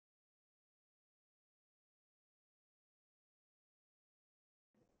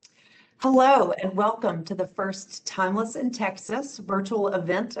Hello and welcome to the first Timeless in Texas virtual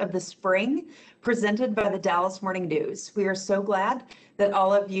event of the spring presented by the Dallas Morning News. We are so glad that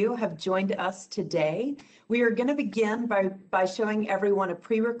all of you have joined us today. We are going to begin by showing everyone a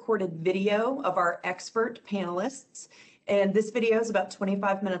pre-recorded video of our expert panelists. And this video is about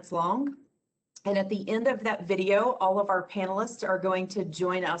 25 minutes long. And at the end of that video, all of our panelists are going to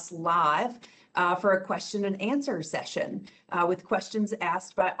join us live for a question and answer session with questions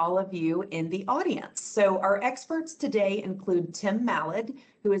asked by all of you in the audience. So our experts today include Tim Mallad,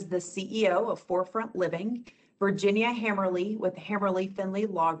 who is the CEO of Forefront Living, Virginia Hammerly with Hammerly Finley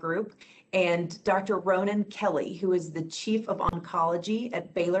Law Group, and Dr. Ronan Kelly, who is the Chief of Oncology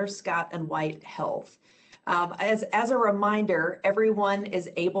at Baylor Scott and White Health. As a reminder, everyone is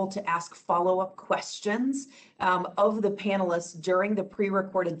able to ask follow-up questions of the panelists during the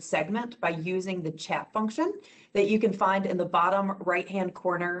pre-recorded segment by using the chat function that you can find in the bottom right-hand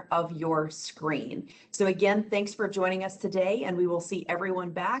corner of your screen. So again, thanks for joining us today, and we will see everyone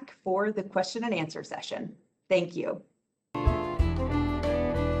back for the question and answer session. Thank you.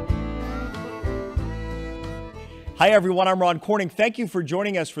 Hi, everyone. I'm Ron Corning. Thank you for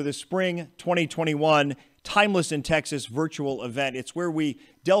joining us for the Spring 2021 Timeless in Texas virtual event. It's where we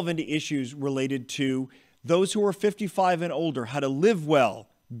delve into issues related to those who are 55 and older, how to live well,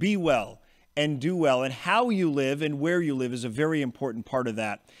 be well, and do well. And how you live and where you live is a very important part of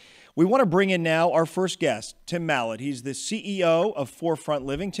that. We want to bring in now our first guest, Tim Mallad. He's the CEO of Forefront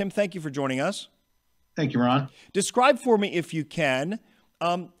Living. Tim, thank you for joining us. Thank you, Ron. Describe for me, if you can,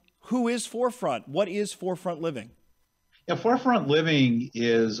 who is Forefront? What is Forefront Living? Yeah, Forefront Living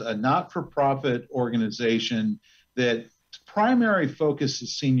is a not-for-profit organization that primary focus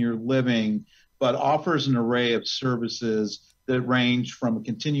is senior living, but offers an array of services that range from a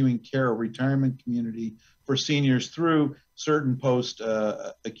continuing care or retirement community for seniors through certain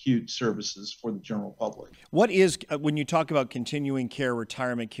post-acute services for the general public. What is, when you talk about continuing care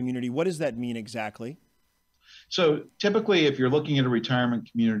retirement community, what does that mean exactly? So typically, if you're looking at a retirement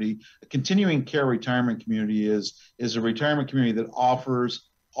community, a continuing care retirement community is a retirement community that offers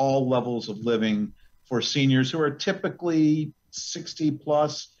all levels of living for seniors who are typically 60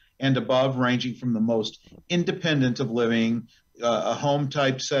 plus and above, ranging from the most independent of living, a home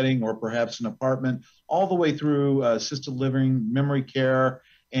type setting, or perhaps an apartment, all the way through assisted living, memory care,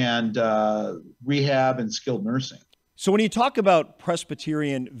 and rehab and skilled nursing. So when you talk about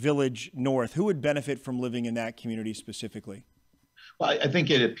Presbyterian Village North, who would benefit from living in that community specifically? Well, I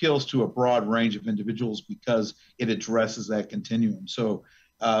think it appeals to a broad range of individuals because it addresses that continuum. So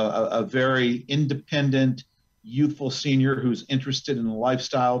a very independent, youthful senior who's interested in a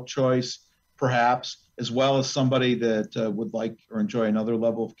lifestyle choice, perhaps, as well as somebody that would like or enjoy another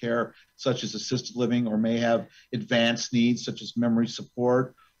level of care, such as assisted living, or may have advanced needs, such as memory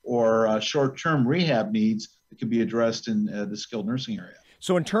support, or short-term rehab needs that can be addressed in the skilled nursing area.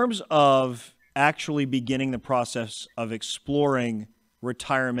 So in terms of actually beginning the process of exploring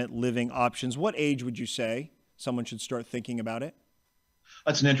retirement living options, what age would you say someone should start thinking about it?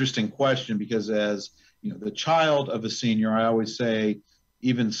 That's an interesting question because as you know, the child of a senior, I always say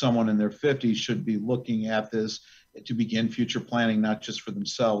even someone in their 50s should be looking at this to begin future planning, not just for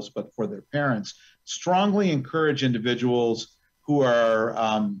themselves, but for their parents. Strongly encourage individuals who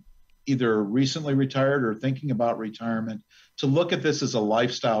are either recently retired or thinking about retirement to look at this as a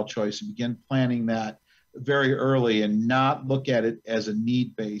lifestyle choice and begin planning that very early and not look at it as a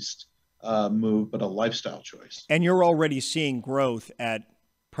need-based move, but a lifestyle choice. And you're already seeing growth at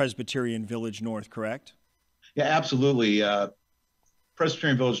Presbyterian Village North, correct? Yeah, absolutely.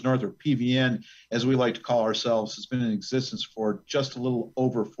 Presbyterian Village North, or PVN, as we like to call ourselves, has been in existence for just a little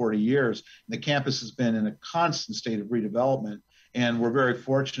over 40 years. And the campus has been in a constant state of redevelopment. And we're very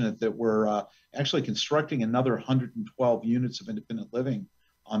fortunate that we're actually constructing another 112 units of independent living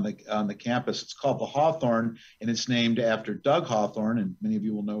on the campus. It's called the Hawthorne, and it's named after Doug Hawthorne, and many of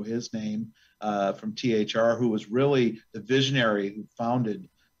you will know his name from THR, who was really the visionary who founded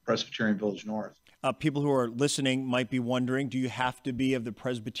Presbyterian Village North. People who are listening might be wondering, do you have to be of the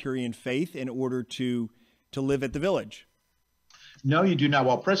Presbyterian faith in order to live at the Village? No, you do not.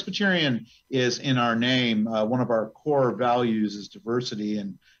 While Presbyterian is in our name, one of our core values is diversity,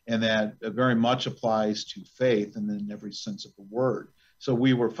 and that very much applies to faith and in every sense of the word. So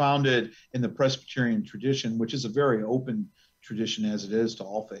we were founded in the Presbyterian tradition, which is a very open tradition as it is to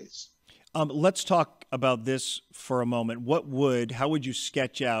all faiths. Let's talk about this for a moment. How would you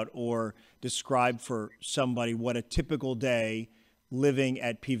sketch out or describe for somebody what a typical day living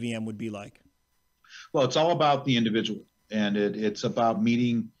at PVM would be like? Well, it's all about the individual, and it's about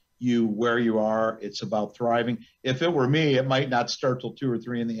meeting you where you are. It's about thriving. If it were me, it might not start till 2 or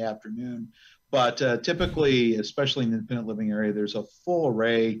 3 in the afternoon. But typically, especially in the independent living area, there's a full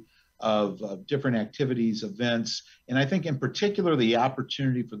array of different activities, events. And I think in particular, the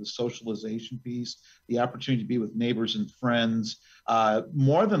opportunity for the socialization piece, the opportunity to be with neighbors and friends.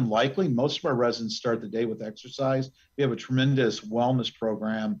 More than likely, most of our residents start the day with exercise. We have a tremendous wellness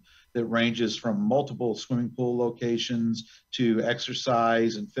program that ranges from multiple swimming pool locations to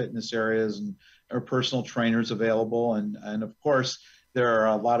exercise and fitness areas, and our personal trainers available. And of course, there are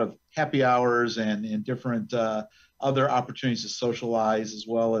a lot of happy hours and different other opportunities to socialize, as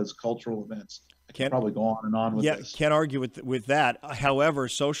well as cultural events. I can probably go on and on with this. Can't argue with that. However,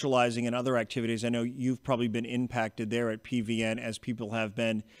 socializing and other activities, I know you've probably been impacted there at PVN, as people have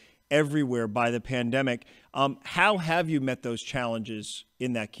been everywhere by the pandemic. How have you met those challenges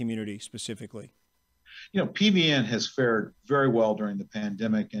in that community specifically? PVN has fared very well during the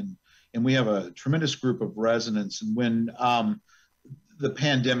pandemic, and we have a tremendous group of residents. And when the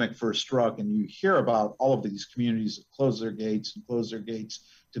pandemic first struck, and you hear about all of these communities that close their gates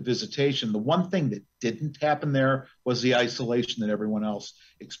to visitation, the one thing that didn't happen there was the isolation that everyone else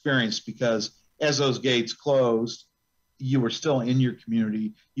experienced, because as those gates closed, you were still in your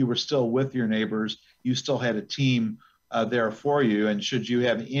community, you were still with your neighbors, you still had a team there for you. And should you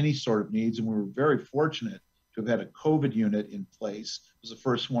have any sort of needs, and we were very fortunate to have had a COVID unit in place. It was the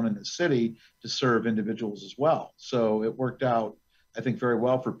first one in the city to serve individuals as well. So it worked out, I think, very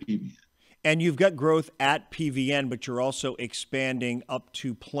well for PVN. And you've got growth at PVN, but you're also expanding up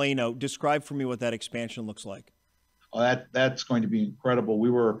to Plano. Describe for me what that expansion looks like. That's going to be incredible. We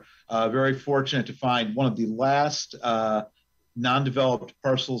were very fortunate to find one of the last non-developed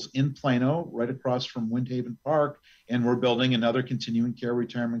parcels in Plano, right across from Windhaven Park, and we're building another continuing care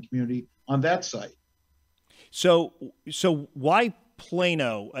retirement community on that site. So why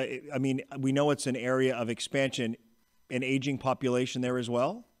Plano? I mean, we know it's an area of expansion, an aging population there as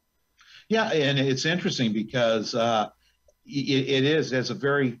well. Yeah, and it's interesting because it has a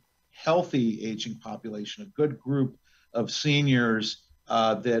very healthy aging population, a good group of seniors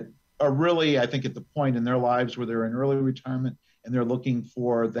that are really, I think, at the point in their lives where they're in early retirement and they're looking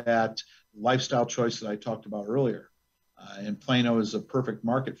for that lifestyle choice that I talked about earlier. And Plano is a perfect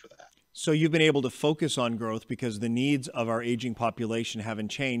market for that. So you've been able to focus on growth because the needs of our aging population haven't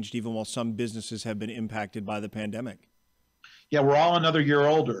changed, even while some businesses have been impacted by the pandemic. Yeah, we're all another year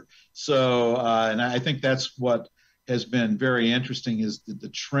older. So, and I think that's what has been very interesting, is that the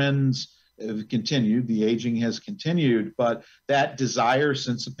trends have continued, the aging has continued, but that desire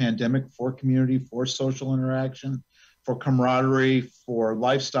since the pandemic for community, for social interaction, for camaraderie, for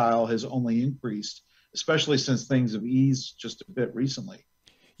lifestyle has only increased, especially since things have eased just a bit recently.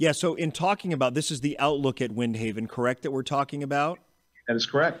 Yeah, so in talking about, this is the outlook at Windhaven, correct, that we're talking about? That is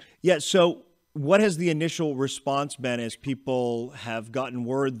correct. Yeah, so what has the initial response been as people have gotten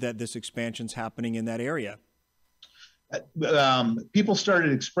word that this expansion's happening in that area? People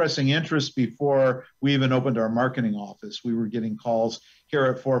started expressing interest before we even opened our marketing office. We were getting calls here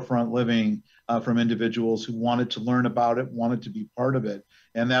at Forefront Living from individuals who wanted to learn about it, wanted to be part of it.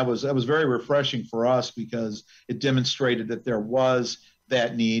 And that was very refreshing for us, because it demonstrated that there was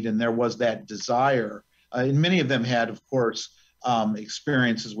that need and there was that desire. And many of them had, of course,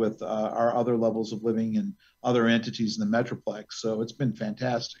 experiences with our other levels of living and other entities in the Metroplex. So it's been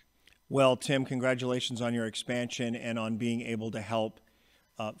fantastic. Well, Tim, congratulations on your expansion and on being able to help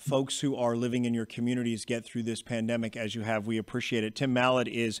folks who are living in your communities get through this pandemic as you have. We appreciate it. Tim Mallett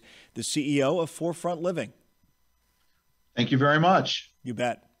is the CEO of Forefront Living. Thank you very much. You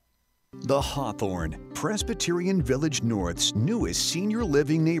bet. The Hawthorne, Presbyterian Village North's newest senior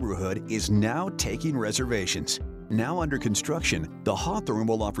living neighborhood, is now taking reservations. Now under construction, the Hawthorne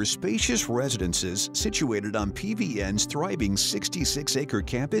will offer spacious residences situated on PVN's thriving 66-acre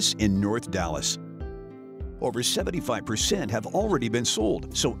campus in North Dallas. Over 75% have already been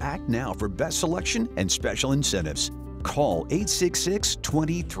sold, so act now for best selection and special incentives. Call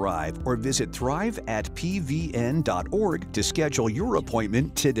 866-20-THRIVE or visit thrive@pvn.org to schedule your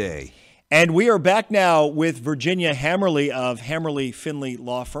appointment today. And we are back now with Virginia Hammerly of Hammerly Finley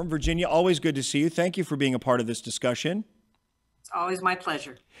Law Firm. Virginia, always good to see you. Thank you for being a part of this discussion. It's always my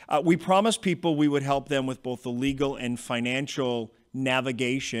pleasure. We promised people we would help them with both the legal and financial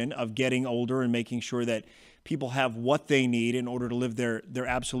navigation of getting older and making sure that people have what they need in order to live their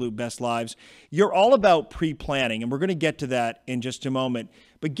absolute best lives. You're all about pre-planning, and we're going to get to that in just a moment.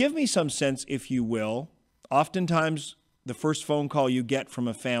 But give me some sense, if you will. Oftentimes, the first phone call you get from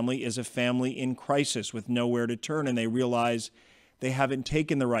a family is a family in crisis with nowhere to turn, and they realize they haven't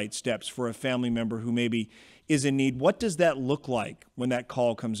taken the right steps for a family member who maybe is in need. What does that look like when that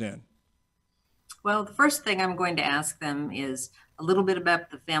call comes in? Well, the first thing I'm going to ask them is a little bit about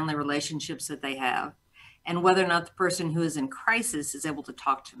the family relationships that they have and whether or not the person who is in crisis is able to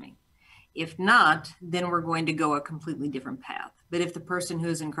talk to me. If not, then we're going to go a completely different path. But if the person who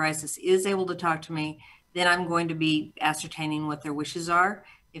is in crisis is able to talk to me, then I'm going to be ascertaining what their wishes are.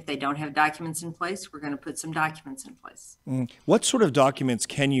 If they don't have documents in place, we're going to put some documents in place. What sort of documents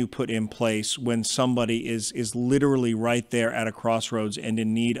can you put in place when somebody is literally right there at a crossroads and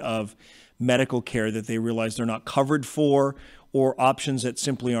in need of medical care that they realize they're not covered for, or options that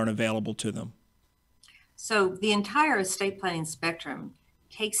simply aren't available to them? So the entire estate planning spectrum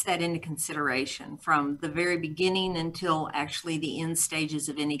takes that into consideration from the very beginning until actually the end stages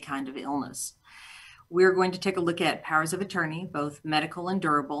of any kind of illness. We're going to take a look at powers of attorney, both medical and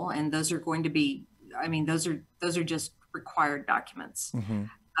durable, and those are going to be, those are just required documents.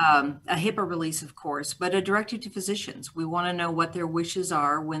 A HIPAA release, of course, but a directive to physicians. We want to know what their wishes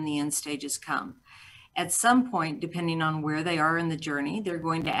are when the end stages come. At some point, depending on where they are in the journey, they're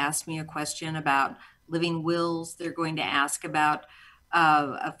going to ask me a question about living wills. They're going to ask about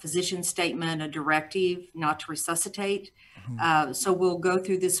a physician statement, a directive not to resuscitate. So we'll go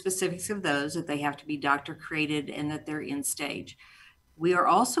through the specifics of those, that they have to be doctor created and that they're in stage. We are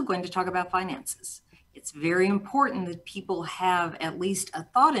also going to talk about finances. It's very important that people have at least a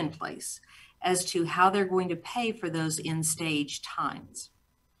thought in place as to how they're going to pay for those in stage times.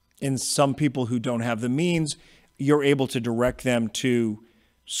 And some people who don't have the means, you're able to direct them to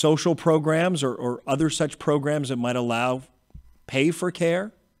social programs or other such programs that might allow pay for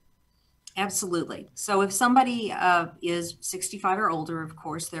care? Absolutely. So if somebody is 65 or older, of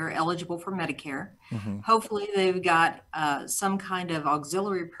course, they're eligible for Medicare. Hopefully they've got some kind of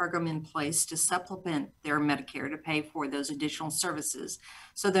auxiliary program in place to supplement their Medicare to pay for those additional services.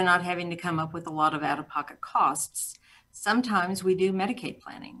 So they're not having to come up with a lot of out-of-pocket costs. Sometimes we do Medicaid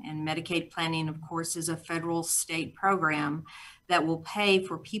planning, and Medicaid planning, of course, is a federal state program that will pay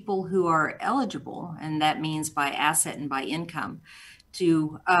for people who are eligible, and that means by asset and by income,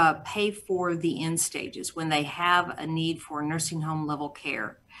 to pay for the end stages when they have a need for nursing home level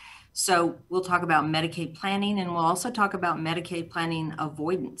care. So we'll talk about Medicaid planning, and we'll also talk about Medicaid planning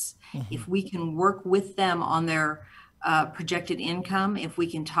avoidance. If we can work with them on their projected income, if we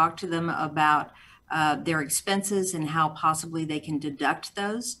can talk to them about their expenses and how possibly they can deduct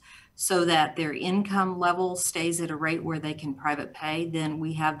those so that their income level stays at a rate where they can private pay, then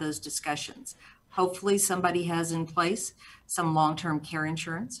we have those discussions. Hopefully somebody has in place some long-term care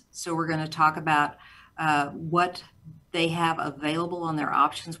insurance. So we're going to talk about what they have available on their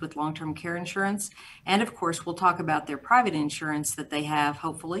options with long-term care insurance. And of course, we'll talk about their private insurance that they have,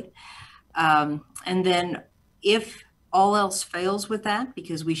 hopefully. And then if all else fails with that,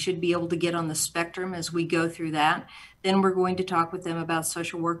 because we should be able to get on the spectrum as we go through that, then we're going to talk with them about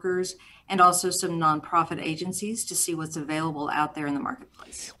social workers and also some nonprofit agencies to see what's available out there in the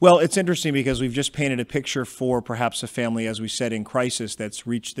marketplace. Well, it's interesting because we've just painted a picture for perhaps a family, as we said, in crisis that's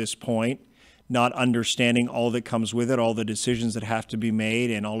reached this point, not understanding all that comes with it, all the decisions that have to be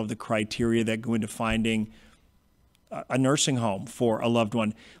made, and all of the criteria that go into finding a nursing home for a loved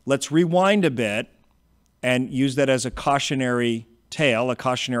one. Let's rewind a bit and use that as a cautionary tale, a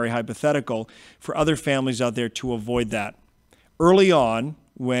cautionary hypothetical for other families out there to avoid that. Early on,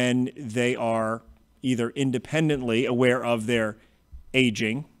 when they are either independently aware of their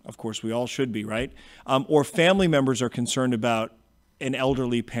aging, of course we all should be, right? Or family members are concerned about an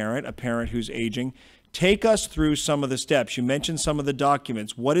elderly parent, a parent who's aging, take us through some of the steps. You mentioned some of the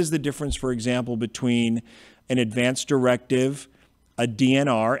documents. What is the difference, for example, between an advance directive, a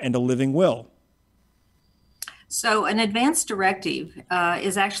DNR, and a living will? So an advance directive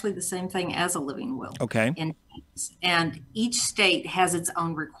is actually the same thing as a living will. Okay. And each state has its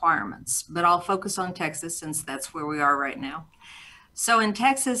own requirements, but I'll focus on Texas since that's where we are right now. So in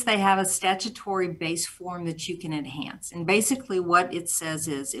Texas, they have a statutory base form that you can enhance. And basically what it says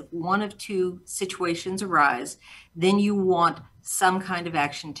is if one of two situations arise, then you want some kind of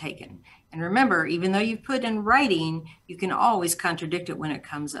action taken. And remember, even though you've put in writing, you can always contradict it when it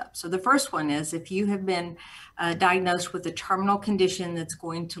comes up. So the first one is if you have been diagnosed with a terminal condition that's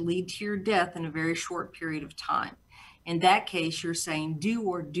going to lead to your death in a very short period of time. In that case, you're saying do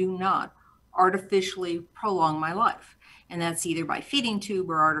or do not artificially prolong my life. And that's either by feeding tube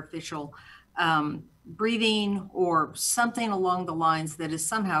or artificial breathing or something along the lines that is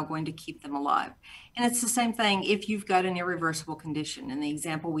somehow going to keep them alive. And it's the same thing if you've got an irreversible condition. And the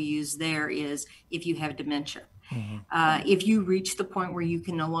example we use there is if you have dementia. If you reach the point where you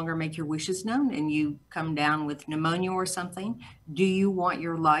can no longer make your wishes known and you come down with pneumonia or something, do you want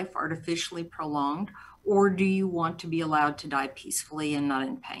your life artificially prolonged, or do you want to be allowed to die peacefully and not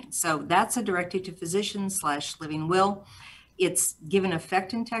in pain? So that's a directed to physician / living will. It's given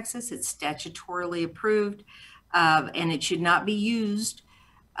effect in Texas. It's statutorily approved, and it should not be used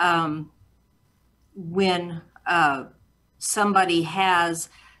when somebody has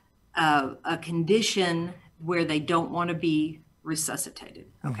a condition where they don't want to be resuscitated.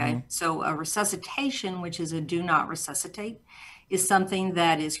 Okay. So a resuscitation, which is a do not resuscitate, is something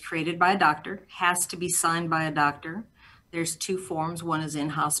that is created by a doctor, has to be signed by a doctor. There's 2 forms. One is in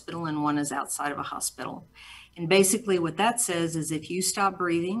hospital and one is outside of a hospital. And basically what that says is if you stop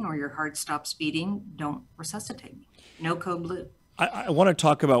breathing or your heart stops beating, don't resuscitate me. No code blue. I want to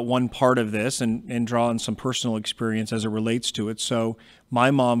talk about one part of this and draw on some personal experience as it relates to it. So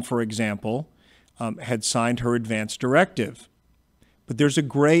my mom, for example, had signed her advance directive, but there's a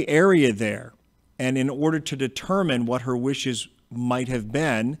gray area there. And in order to determine what her wishes might have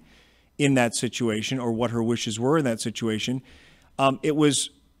been in that situation, or what her wishes were in that situation, it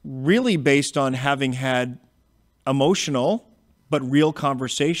was really based on having had emotional but real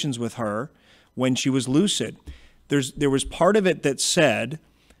conversations with her when she was lucid. There was part of it that said,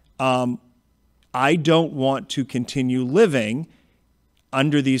 I don't want to continue living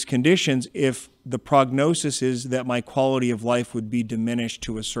under these conditions if the prognosis is that my quality of life would be diminished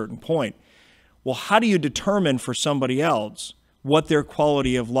to a certain point. Well, how do you determine for somebody else what their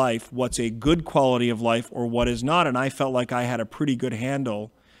quality of life, what's a good quality of life, or what is not? And I felt like I had a pretty good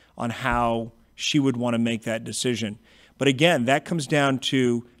handle on how she would want to make that decision. But again, that comes down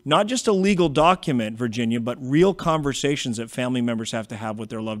to not just a legal document, Virginia, but real conversations that family members have to have with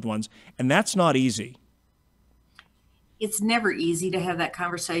their loved ones. And that's not easy. It's never easy to have that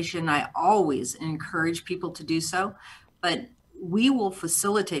conversation. I always encourage people to do so, but we will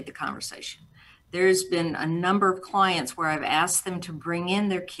facilitate the conversation. There's been a number of clients where I've asked them to bring in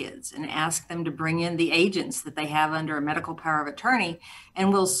their kids and ask them to bring in the agents that they have under a medical power of attorney,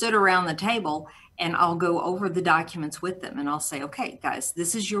 and we'll sit around the table and I'll go over the documents with them and I'll say, okay, guys,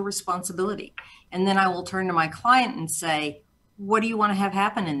 this is your responsibility. And then I will turn to my client and say, what do you want to have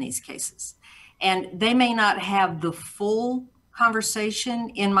happen in these cases? And they may not have the full conversation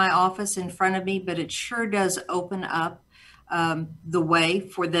in my office in front of me, but it sure does open up the way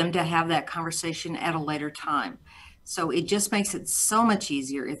for them to have that conversation at a later time. So it just makes it so much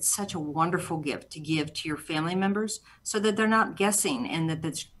easier. It's such a wonderful gift to give to your family members so that they're not guessing and that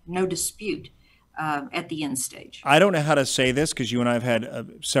there's no dispute at the end stage. I don't know how to say this because you and I have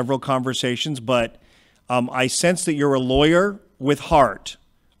had several conversations, but I sense that you're a lawyer with heart.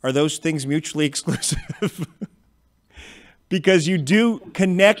 Are those things mutually exclusive? Because you do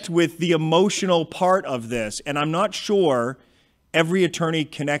connect with the emotional part of this. And I'm not sure every attorney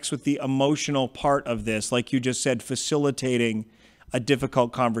connects with the emotional part of this, like you just said, facilitating a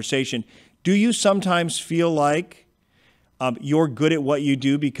difficult conversation. Do you sometimes feel like you're good at what you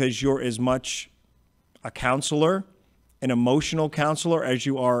do because you're as much a counselor, an emotional counselor, as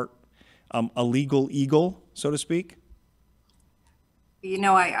you are a legal eagle, so to speak? You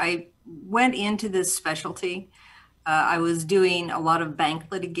know, I went into this specialty. I was doing a lot of bank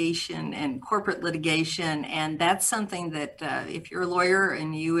litigation and corporate litigation, and that's something that if you're a lawyer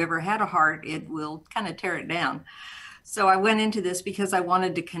and you ever had a heart, it will kind of tear it down. So I went into this because I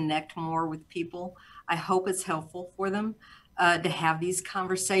wanted to connect more with people. I hope it's helpful for them to have these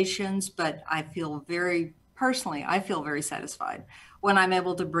conversations, but I feel very satisfied when I'm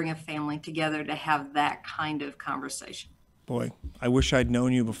able to bring a family together to have that kind of conversation. Boy, I wish I'd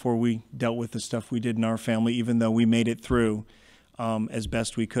known you before we dealt with the stuff we did in our family, even though we made it through as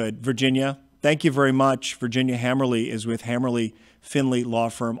best we could. Virginia, thank you very much. Virginia Hammerly is with Hammerly Finley Law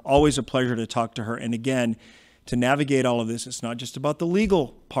Firm. Always a pleasure to talk to her. And again, to navigate all of this, it's not just about the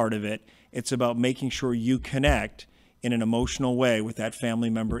legal part of it. It's about making sure you connect in an emotional way with that family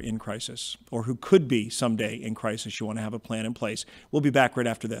member in crisis, or who could be someday in crisis. You want to have a plan in place. We'll be back right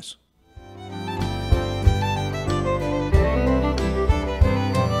after this.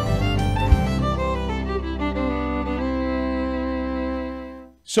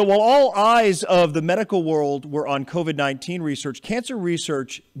 So while all eyes of the medical world were on COVID-19 research, cancer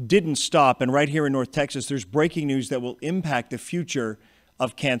research didn't stop. And right here in North Texas, there's breaking news that will impact the future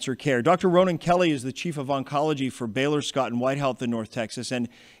of cancer care. Dr. Ronan Kelly is the chief of oncology for Baylor Scott and White Health in North Texas and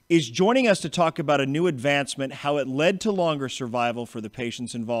is joining us to talk about a new advancement, how it led to longer survival for the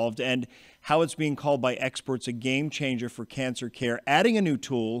patients involved, and how it's being called by experts a game changer for cancer care, adding a new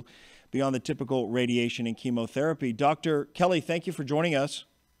tool beyond the typical radiation and chemotherapy. Dr. Kelly, thank you for joining us.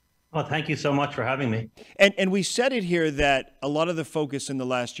 Well, thank you so much for having me. And we said it here that a lot of the focus in the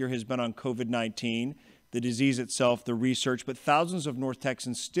last year has been on COVID-19, the disease itself, the research, but thousands of North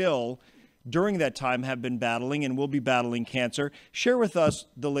Texans still, during that time, have been battling and will be battling cancer. Share with us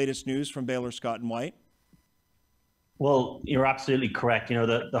the latest news from Baylor Scott and White. Well, you're absolutely correct. You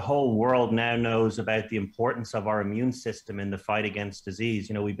know, the whole world now knows about the importance of our immune system in the fight against disease.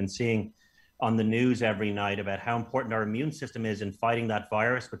 You know, we've been seeing on the news every night about how important our immune system is in fighting that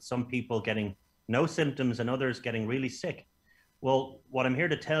virus, with some people getting no symptoms and others getting really sick. Well, what I'm here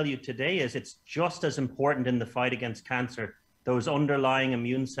to tell you today is it's just as important in the fight against cancer. Those underlying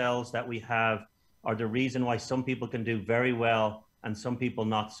immune cells that we have are the reason why some people can do very well and some people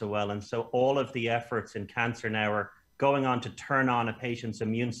not so well. And so all of the efforts in cancer now are going on to turn on a patient's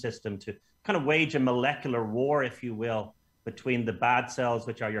immune system to kind of wage a molecular war, if you will, between the bad cells,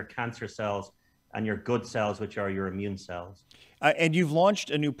 which are your cancer cells, and your good cells, which are your immune cells. And you've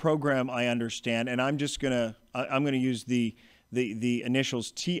launched a new program, I understand, and I'm gonna use the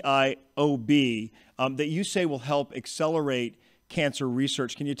initials TIOB that you say will help accelerate cancer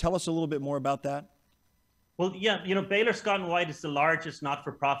research. Can you tell us a little bit more about that? Well, yeah, you know, Baylor Scott and White is the largest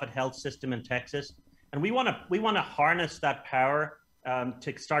not-for-profit health system in Texas, and we want to harness that power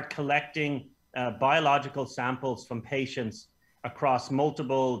to start collecting biological samples from patients across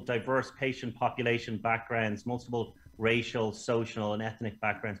multiple diverse patient population backgrounds, multiple racial, social, and ethnic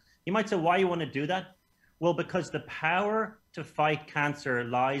backgrounds. You might say, why you want to do that? Well, because the power to fight cancer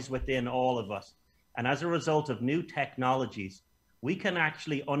lies within all of us. And as a result of new technologies, we can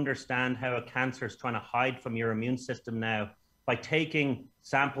actually understand how a cancer is trying to hide from your immune system now by taking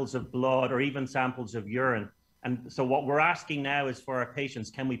samples of blood or even samples of urine. And so what we're asking now is for our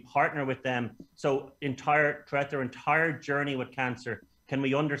patients, can we partner with them? So throughout their entire journey with cancer, can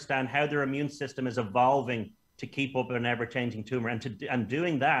we understand how their immune system is evolving to keep up with an ever-changing tumor? And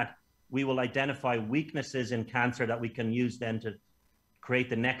doing that, we will identify weaknesses in cancer that we can use then to create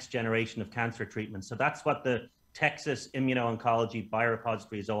the next generation of cancer treatments. So that's what the Texas Immuno-Oncology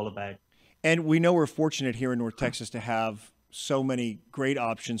Biorepository is all about. And we know we're fortunate here in North Texas to have so many great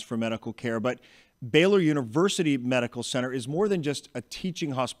options for medical care, but Baylor University Medical Center is more than just a teaching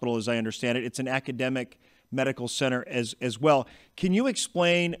hospital, as I understand it. It's an academic medical center as well. Can you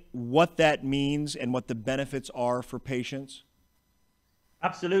explain what that means and what the benefits are for patients?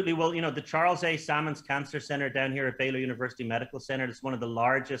 Absolutely. Well, you know, the Charles A. Sammons Cancer Center down here at Baylor University Medical Center is one of the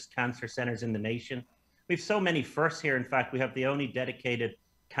largest cancer centers in the nation. We have so many firsts here. In fact, we have the only dedicated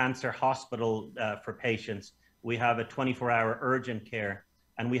cancer hospital for patients. We have a 24-hour urgent care,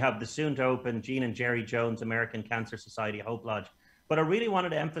 and we have the soon-to-open Gene and Jerry Jones American Cancer Society Hope Lodge. But I really wanted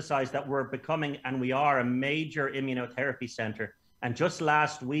to emphasize that we're becoming, and we are, a major immunotherapy center. And just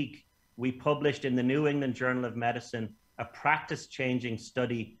last week, we published in the New England Journal of Medicine a practice-changing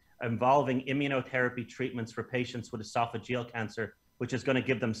study involving immunotherapy treatments for patients with esophageal cancer, which is going to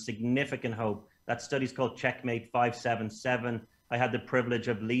give them significant hope. That study is called Checkmate 577. I had the privilege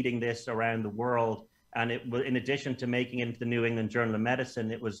of leading this around the world. And it was, in addition to making it into the New England Journal of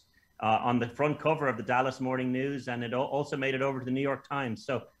Medicine, it was on the front cover of the Dallas Morning News, and it also made it over to the New York Times.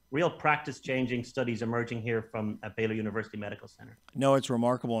 So real practice-changing studies emerging here from Baylor University Medical Center. No, it's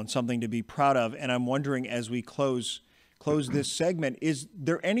remarkable and something to be proud of. And I'm wondering, as we close this segment, is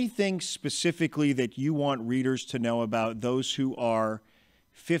there anything specifically that you want readers to know about those who are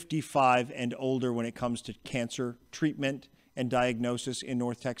 55 and older when it comes to cancer treatment and diagnosis in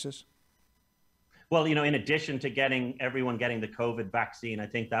North Texas? Well, you know, in addition to everyone getting the COVID vaccine, I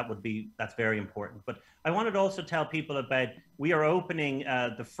think that's very important. But I wanted to also tell people about, we are opening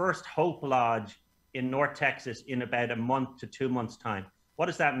the first Hope Lodge in North Texas in about a month to 2 months' time. What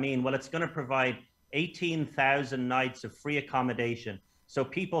does that mean? Well, it's going to provide 18,000 nights of free accommodation. So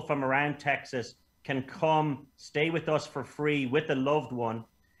people from around Texas can come stay with us for free with a loved one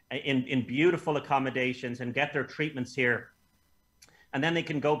in beautiful accommodations and get their treatments here. And then they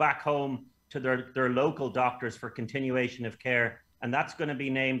can go back home to their local doctors for continuation of care. And that's going to be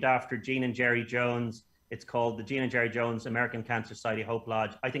named after Gene and Jerry Jones. It's called the Gene and Jerry Jones American Cancer Society Hope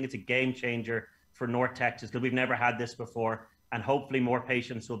Lodge. I think it's a game changer for North Texas because we've never had this before. And hopefully more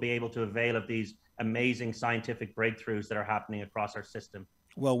patients will be able to avail of these amazing scientific breakthroughs that are happening across our system.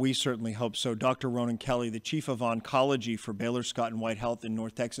 Well, we certainly hope so. Dr. Ronan Kelly, the Chief of Oncology for Baylor Scott and White Health in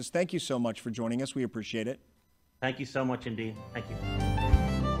North Texas, thank you so much for joining us. We appreciate it. Thank you so much indeed. Thank you.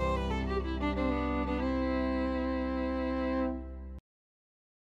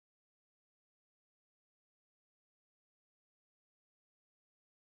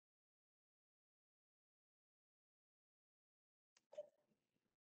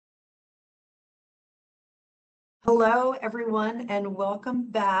 Hello, everyone, and welcome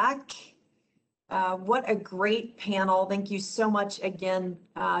back. What a great panel. Thank you so much again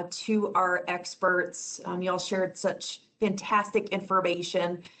to our experts. Y'all shared such fantastic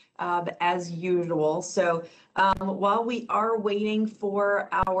information as usual. So while we are waiting for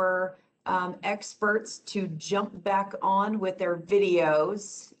our experts to jump back on with their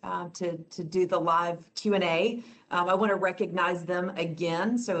videos to do the live Q&A, I want to recognize them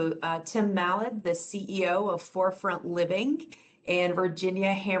again. So Tim Mallard, the CEO of Forefront Living, and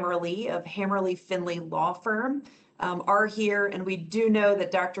Virginia Hammerly of Hammerly Finley Law Firm are here. And we do know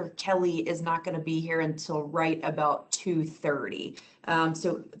that Dr. Kelly is not going to be here until right about 2:30.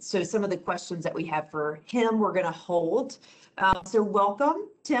 So some of the questions that we have for him, we're going to hold. So welcome,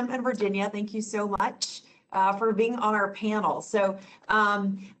 Tim and Virginia. Thank you so much for being on our panel. So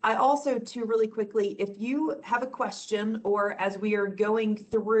I also, too, really quickly, if you have a question, or as we are going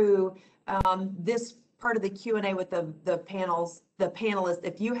through this part of the Q&A with the panelists,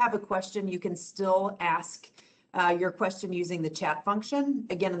 if you have a question, you can still ask your question using the chat function,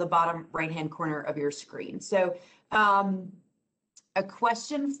 again, in the bottom right-hand corner of your screen. So a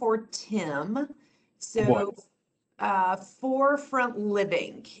question for Tim. So Forefront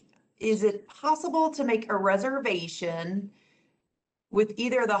Living, is it possible to make a reservation with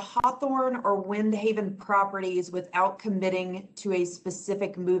either the Hawthorne or Windhaven properties without committing to a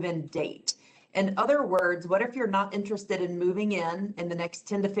specific move-in date? In other words, what if you're not interested in moving in the next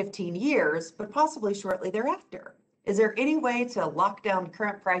 10 to 15 years, but possibly shortly thereafter? Is there any way to lock down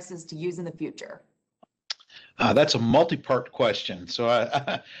current prices to use in the future? That's a multi-part question. So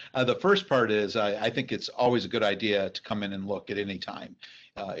the first part is I think it's always a good idea to come in and look at any time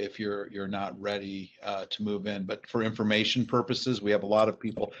if you're not ready to move in. But for information purposes, we have a lot of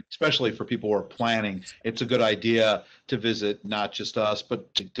people, especially for people who are planning, it's a good idea to visit not just us,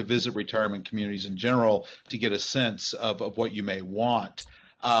 but to visit retirement communities in general to get a sense of what you may want.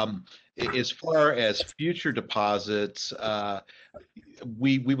 As far as future deposits,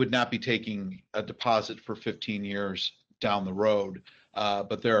 we would not be taking a deposit for 15 years down the road,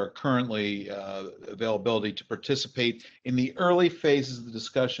 but there are currently availability to participate in the early phases of the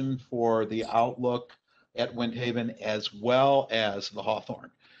discussion for the outlook at Windhaven as well as the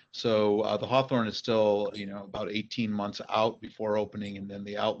Hawthorne. So the Hawthorne is still, about 18 months out before opening, and then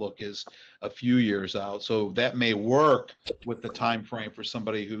the outlook is a few years out. So that may work with the time frame for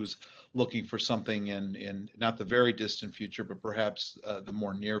somebody who's looking for something in not the very distant future, but perhaps the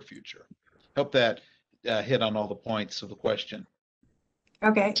more near future. Hope that hit on all the points of the question.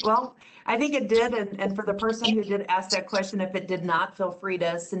 Okay, well, I think it did. And for the person who did ask that question, if it did not, feel free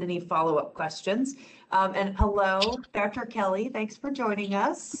to send any follow-up questions. And hello, Dr. Kelly, thanks for joining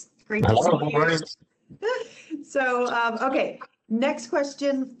us. Great to see you. So, okay, next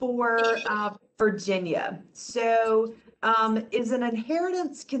question for Virginia. So, is an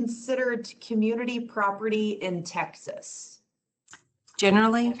inheritance considered community property in Texas?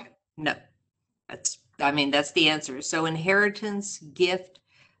 Generally, no. That's the answer. So inheritance, gift,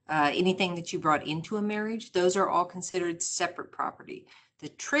 anything that you brought into a marriage, those are all considered separate property. The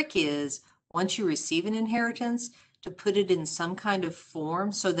trick is, once you receive an inheritance, to put it in some kind of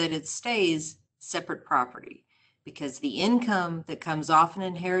form so that it stays separate property. Because the income that comes off an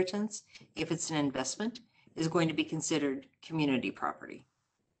inheritance, if it's an investment, is going to be considered community property.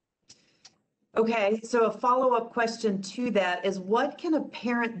 Okay, so a follow-up question to that is, what can a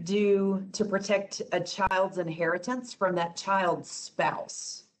parent do to protect a child's inheritance from that child's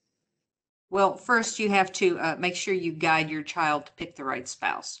spouse? Well, first you have to make sure you guide your child to pick the right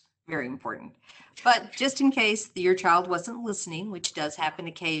spouse. Very important. But just in case your child wasn't listening, which does happen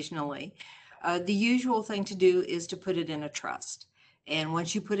occasionally, the usual thing to do is to put it in a trust. And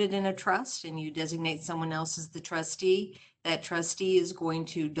once you put it in a trust and you designate someone else as the trustee, that trustee is going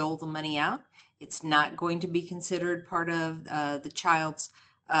to dole the money out. It's not going to be considered part of the child's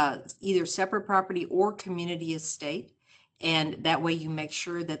either separate property or community estate. And that way you make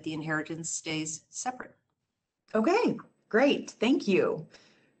sure that the inheritance stays separate. Okay, great. Thank you,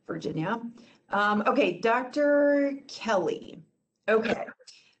 Virginia. Okay, Dr. Kelly. Okay.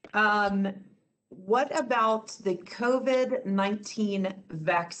 What about the COVID-19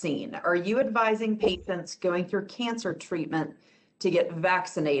 vaccine? Are you advising patients going through cancer treatment to get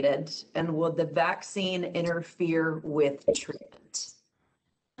vaccinated, and will the vaccine interfere with treatment?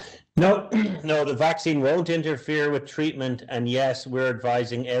 No, the vaccine won't interfere with treatment. And yes, we're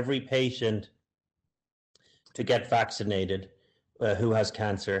advising every patient to get vaccinated who has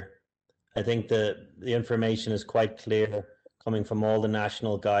cancer. I think the information is quite clear coming from all the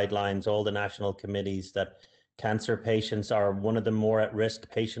national guidelines, all the national committees, that cancer patients are one of the more at-risk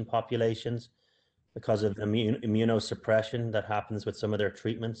patient populations. because of immunosuppression that happens with some of their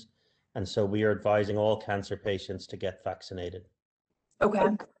treatments. And so we are advising all cancer patients to get vaccinated. Okay,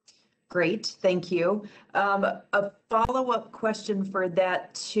 great, thank you. A follow-up question for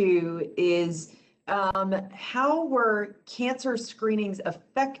that too is, how were cancer screenings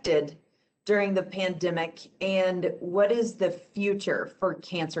affected during the pandemic, and what is the future for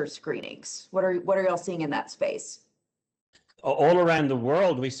cancer screenings? What are y'all seeing in that space? All around the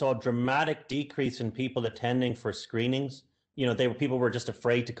world, we saw a dramatic decrease in people attending for screenings. You know, people were just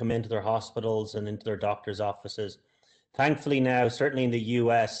afraid to come into their hospitals and into their doctor's offices. Thankfully now, certainly in the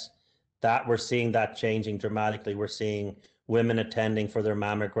US, that we're seeing that changing dramatically. We're seeing women attending for their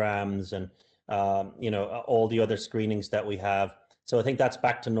mammograms and you know, all the other screenings that we have. So I think that's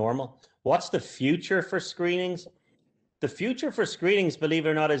back to normal. What's the future for screenings? The future for screenings, believe it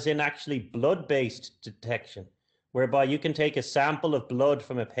or not, is in actually blood-based detection, whereby you can take a sample of blood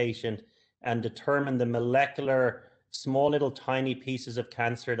from a patient and determine the molecular, small little tiny pieces of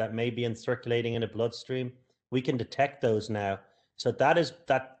cancer that may be circulating in a bloodstream. We can detect those now. So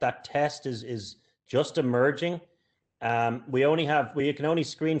that test is just emerging. We can only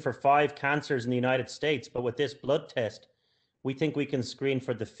screen for 5 cancers in the United States, but with this blood test, we think we can screen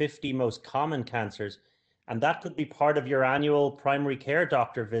for the 50 most common cancers. And that could be part of your annual primary care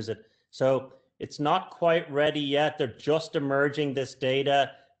doctor visit. So it's not quite ready yet. They're just emerging this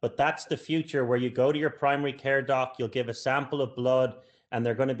data, but that's the future, where you go to your primary care doc, you'll give a sample of blood, and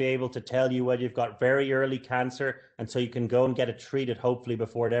they're going to be able to tell you whether you've got very early cancer. And so you can go and get it treated, hopefully,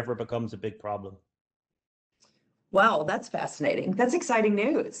 before it ever becomes a big problem. Wow, that's fascinating. That's exciting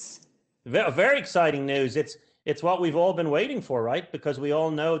news. Very exciting news. It's what we've all been waiting for, right? Because we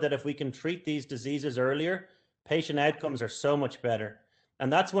all know that if we can treat these diseases earlier, patient outcomes are so much better.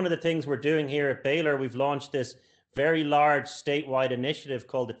 And that's one of the things we're doing here at Baylor. We've launched this very large statewide initiative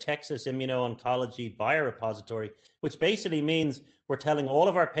called the Texas Immuno-Oncology Biorepository, which basically means we're telling all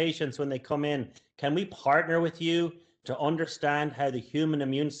of our patients when they come in, can we partner with you to understand how the human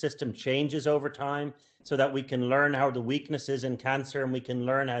immune system changes over time, so that we can learn how the weaknesses in cancer and we can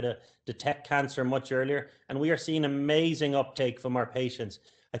learn how to detect cancer much earlier. And we are seeing amazing uptake from our patients.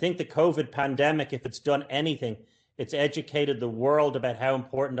 I think the COVID pandemic, if it's done anything, it's educated the world about how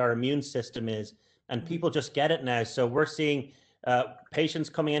important our immune system is, and people just get it now. So we're seeing patients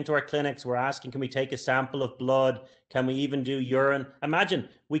coming into our clinics. We're asking, can we take a sample of blood? Can we even do urine? Imagine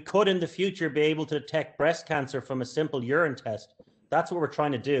we could in the future be able to detect breast cancer from a simple urine test. That's what we're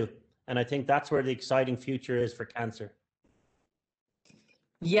trying to do. And I think that's where the exciting future is for cancer.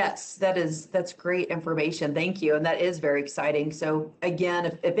 Yes, that's great information. Thank you. And that is very exciting. So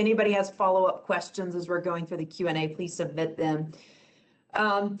again, if anybody has follow-up questions as we're going through the Q&A, please submit them.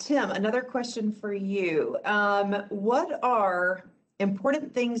 Tim, another question for you. What are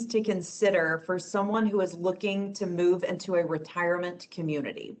important things to consider for someone who is looking to move into a retirement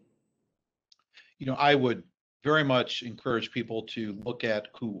community? You know, I would very much encourage people to look at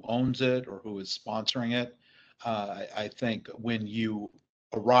who owns it or who is sponsoring it. I think when you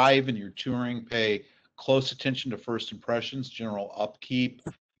arrive and you're touring, pay close attention to first impressions, general upkeep,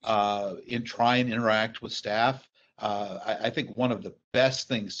 try and interact with staff. I think one of the best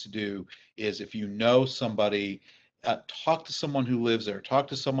things to do is, if you know somebody, talk to someone who lives there, talk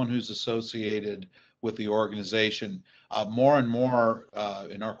to someone who's associated with the organization. More and more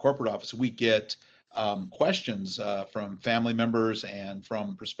in our corporate office, we get questions from family members and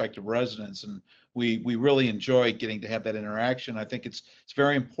from prospective residents, and we really enjoy getting to have that interaction. I think it's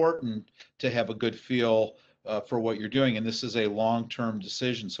very important to have a good feel for what you're doing, and this is a long-term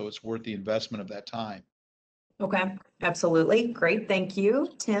decision, so it's worth the investment of that time. Okay, absolutely. Great. Thank you,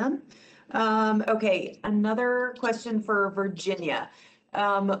 Tim. Okay, another question for Virginia.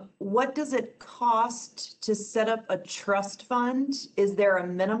 What does it cost to set up a trust fund? Is there a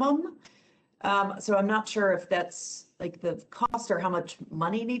minimum? So I'm not sure if that's like the cost or how much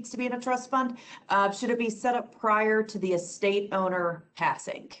money needs to be in a trust fund. Should it be set up prior to the estate owner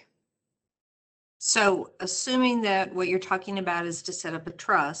passing? So assuming that what you're talking about is to set up a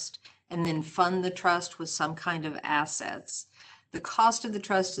trust and then fund the trust with some kind of assets, the cost of the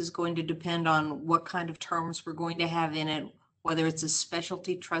trust is going to depend on what kind of terms we're going to have in it, whether it's a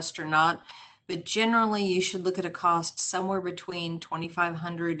specialty trust or not. But generally, you should look at a cost somewhere between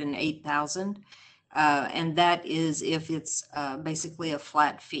 $2,500 and $8,000. And that is if it's basically a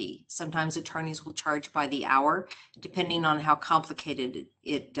flat fee. Sometimes attorneys will charge by the hour, depending on how complicated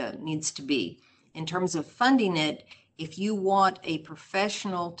it needs to be. In terms of funding it, if you want a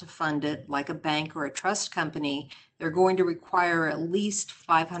professional to fund it, like a bank or a trust company, they're going to require at least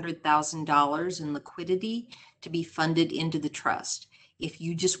 $500,000 in liquidity to be funded into the trust. If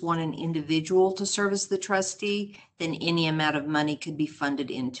you just want an individual to serve as the trustee, then any amount of money could be funded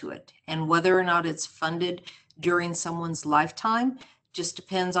into it. And whether or not it's funded during someone's lifetime just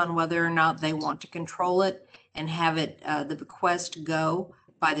depends on whether or not they want to control it and have it, the bequest go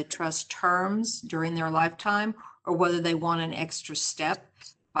by the trust terms during their lifetime, or whether they want an extra step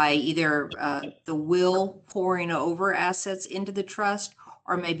by either the will pouring over assets into the trust,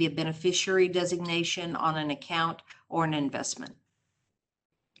 or maybe a beneficiary designation on an account or an investment.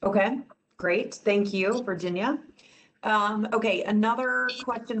 Okay, great. Thank you, Virginia. Okay, another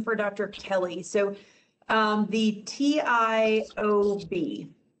question for Dr. Kelly. So the TIOB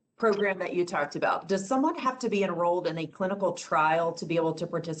program that you talked about, does someone have to be enrolled in a clinical trial to be able to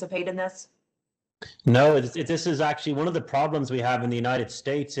participate in this? No, this is actually one of the problems we have in the United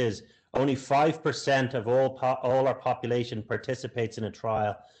States is only 5% of all our population participates in a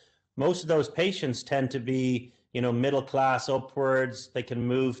trial. Most of those patients tend to be, middle class upwards. They can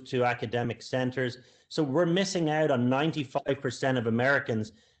move to academic centers. So we're missing out on 95% of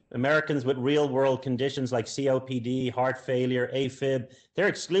Americans with real world conditions like COPD, heart failure, AFib. They're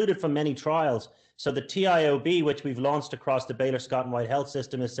excluded from many trials. So the TIOB, which we've launched across the Baylor Scott and White Health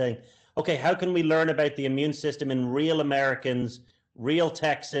System, is saying, okay, how can we learn about the immune system in real Americans, real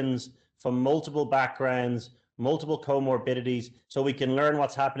Texans from multiple backgrounds, multiple comorbidities, so we can learn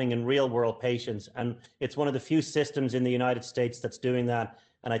what's happening in real world patients. And it's one of the few systems in the United States that's doing that.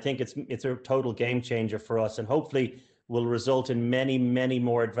 And I think it's a total game changer for us, and hopefully will result in many, many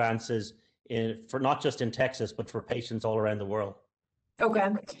more advances for not just in Texas, but for patients all around the world. Okay.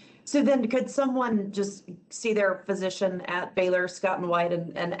 So then could someone just see their physician at Baylor Scott and White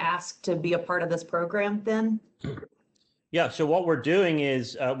and ask to be a part of this program then? Yeah, so what we're doing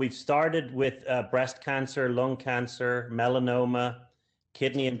is we've started with breast cancer, lung cancer, melanoma,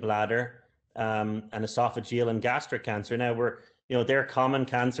 kidney and bladder, and esophageal and gastric cancer. Now they're common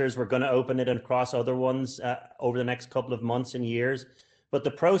cancers. We're going to open it across other ones over the next couple of months and years. But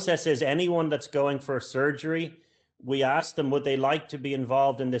the process is anyone that's going for surgery, we ask them, would they like to be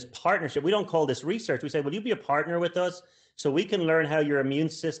involved in this partnership? We don't call this research. We say, will you be a partner with us so we can learn how your immune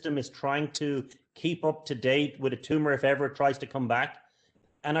system is trying to keep up to date with a tumor if ever it tries to come back?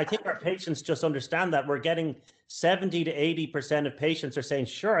 And I think our patients just understand that. We're getting 70 to 80% of patients are saying,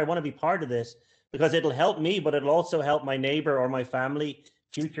 sure, I want to be part of this because it'll help me, but it'll also help my neighbor or my family,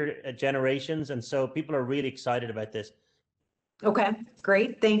 future generations. And so people are really excited about this. Okay,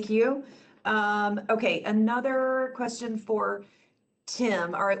 great. Thank you. Okay, another question for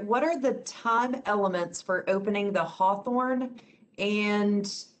Tim. All right, what are the time elements for opening the Hawthorne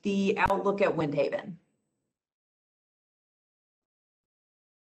and the Outlook at Windhaven?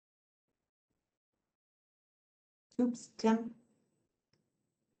 Oops, Tim.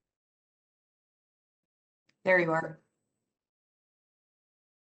 There you are.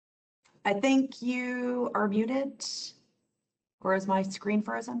 I think you are muted, or is my screen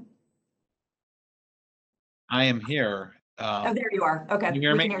frozen? I am here. Oh, there you are. Okay. Can you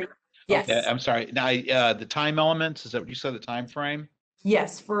hear me? Yes. Okay, I'm sorry. Now, the time elements, is that what you said, the time frame?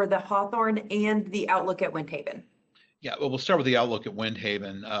 Yes, for the Hawthorne and the Outlook at Windhaven. Yeah, well, we'll start with the outlook at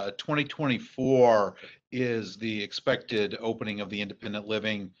Windhaven. 2024 is the expected opening of the independent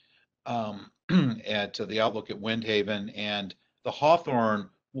living at the outlook at Windhaven, and the Hawthorne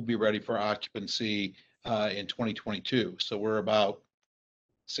will be ready for occupancy in 2022. So we're about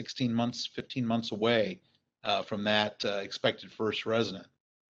 16 months, 15 months away from that expected first resident.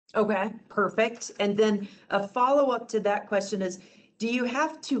 Okay, perfect. And then a follow-up to that question is, do you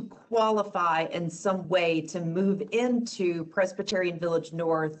have to qualify in some way to move into Presbyterian Village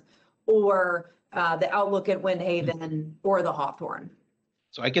North or the Outlook at Windhaven or the Hawthorne?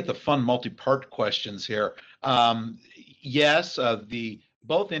 So I get the fun multi-part questions here. Yes,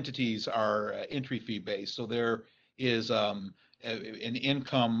 both entities are entry fee based. So there is an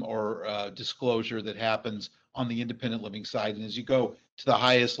income or disclosure that happens on the independent living side. And as you go to the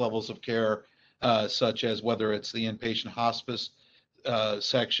highest levels of care, such as whether it's the inpatient hospice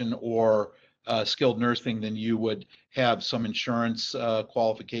section or skilled nursing, then you would have some insurance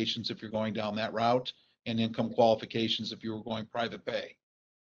qualifications if you're going down that route, and income qualifications if you were going private pay.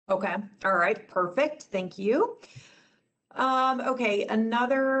 Okay, all right, perfect. Thank you. Okay,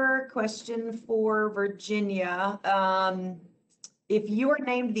 another question for Virginia. If you are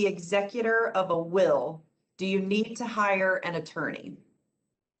named the executor of a will, do you need to hire an attorney?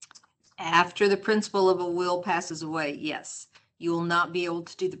 After the principle of a will passes away, yes. You will not be able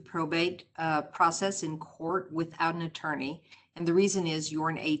to do the probate process in court without an attorney. And the reason is you're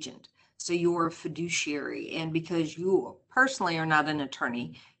an agent. So you're a fiduciary. And because you personally are not an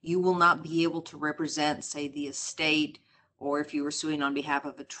attorney, you will not be able to represent, say, the estate or if you were suing on behalf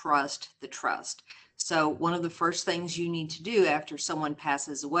of a trust, the trust. So one of the first things you need to do after someone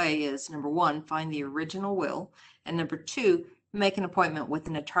passes away is, number one, find the original will, and number two, make an appointment with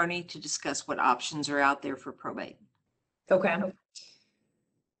an attorney to discuss what options are out there for probate. Okay.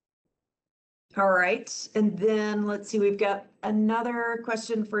 All right. And then let's see, we've got another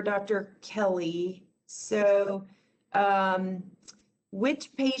question for Dr. Kelly. So,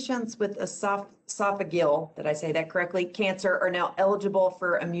 which patients with esophageal, did I say that correctly, cancer are now eligible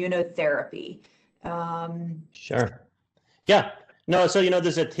for immunotherapy? Sure. Yeah. No, so,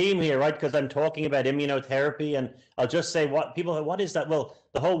 there's a theme here, right? Because I'm talking about immunotherapy, and I'll just say what is that? Well,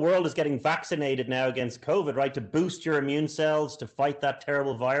 the whole world is getting vaccinated now against COVID, right? To boost your immune cells, to fight that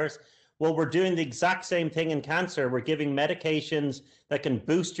terrible virus. Well, we're doing the exact same thing in cancer. We're giving medications that can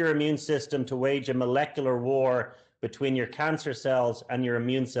boost your immune system to wage a molecular war between your cancer cells and your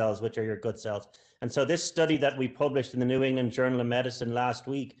immune cells, which are your good cells. And so this study that we published in the New England Journal of Medicine last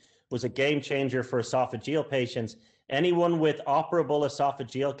week was a game changer for esophageal patients. Anyone with operable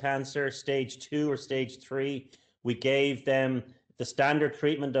esophageal cancer, stage 2 or stage 3, we gave them the standard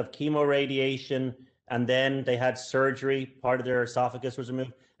treatment of chemoradiation, and then they had surgery. Part of their esophagus was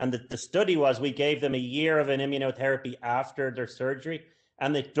removed. And the study was, we gave them a year of an immunotherapy after their surgery,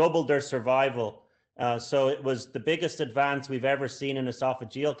 and they doubled their survival. So it was the biggest advance we've ever seen in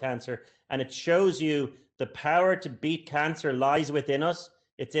esophageal cancer. And it shows you the power to beat cancer lies within us.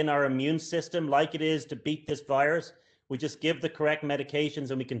 It's in our immune system, like it is to beat this virus. We just give the correct medications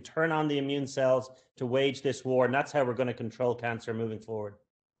and we can turn on the immune cells to wage this war. And that's how we're going to control cancer moving forward.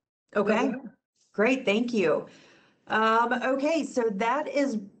 Okay, great. Thank you. Okay, so that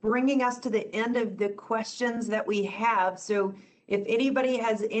is bringing us to the end of the questions that we have. So if anybody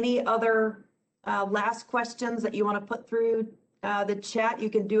has any other last questions that you want to put through the chat, you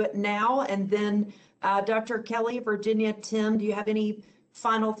can do it now. And then Dr. Kelly, Virginia, Tim, do you have any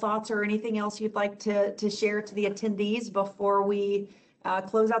final thoughts or anything else you'd like to share to the attendees before we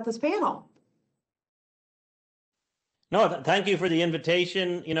close out this panel? No, thank you for the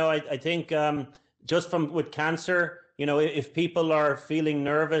invitation. I think just with cancer, if people are feeling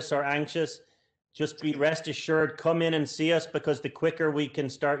nervous or anxious, just be rest assured, come in and see us, because the quicker we can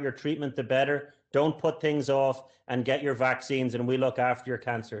start your treatment, the better. Don't put things off and get your vaccines, and we look after your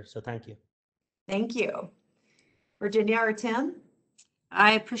cancer. So thank you. Thank you. Virginia or Tim?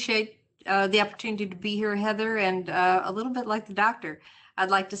 I appreciate the opportunity to be here, Heather, and a little bit like the doctor, I'd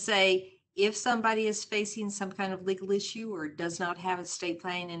like to say, if somebody is facing some kind of legal issue or does not have a estate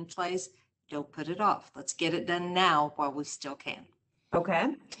plan in place, don't put it off. Let's get it done now while we still can.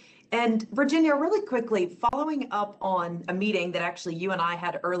 Okay. And Virginia, really quickly, following up on a meeting that actually you and I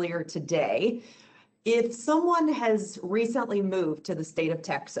had earlier today, if someone has recently moved to the state of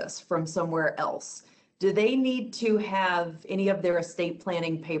Texas from somewhere else, do they need to have any of their estate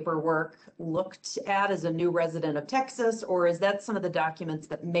planning paperwork looked at as a new resident of Texas, or is that some of the documents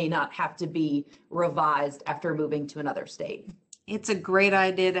that may not have to be revised after moving to another state? It's a great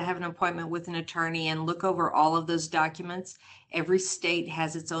idea to have an appointment with an attorney and look over all of those documents. Every state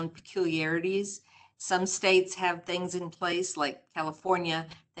has its own peculiarities. Some states have things in place, like California,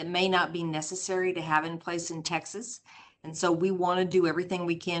 that may not be necessary to have in place in Texas. And so we want to do everything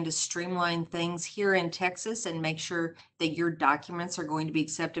we can to streamline things here in Texas and make sure that your documents are going to be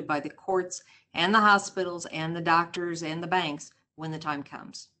accepted by the courts and the hospitals and the doctors and the banks when the time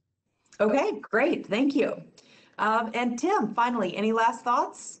comes. Okay, great. Thank you. And Tim, finally, any last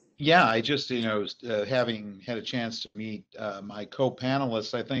thoughts? Yeah, I just, having had a chance to meet my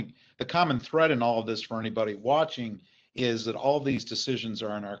co-panelists, I think the common thread in all of this for anybody watching is that all these decisions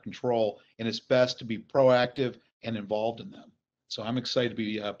are in our control, and it's best to be proactive and involved in them. So I'm excited to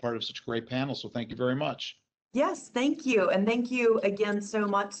be part of such a great panel. So thank you very much. Yes, thank you. And thank you again so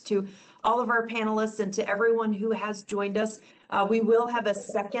much to all of our panelists and to everyone who has joined us. We will have a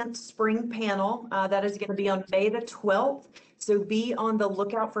second spring panel that is going to be on May the 12th. So be on the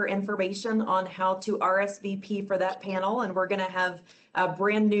lookout for information on how to RSVP for that panel. And we're going to have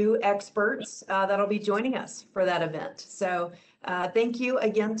brand new experts that'll be joining us for that event. So thank you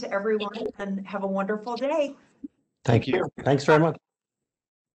again to everyone and have a wonderful day. Thank you. Thanks very much.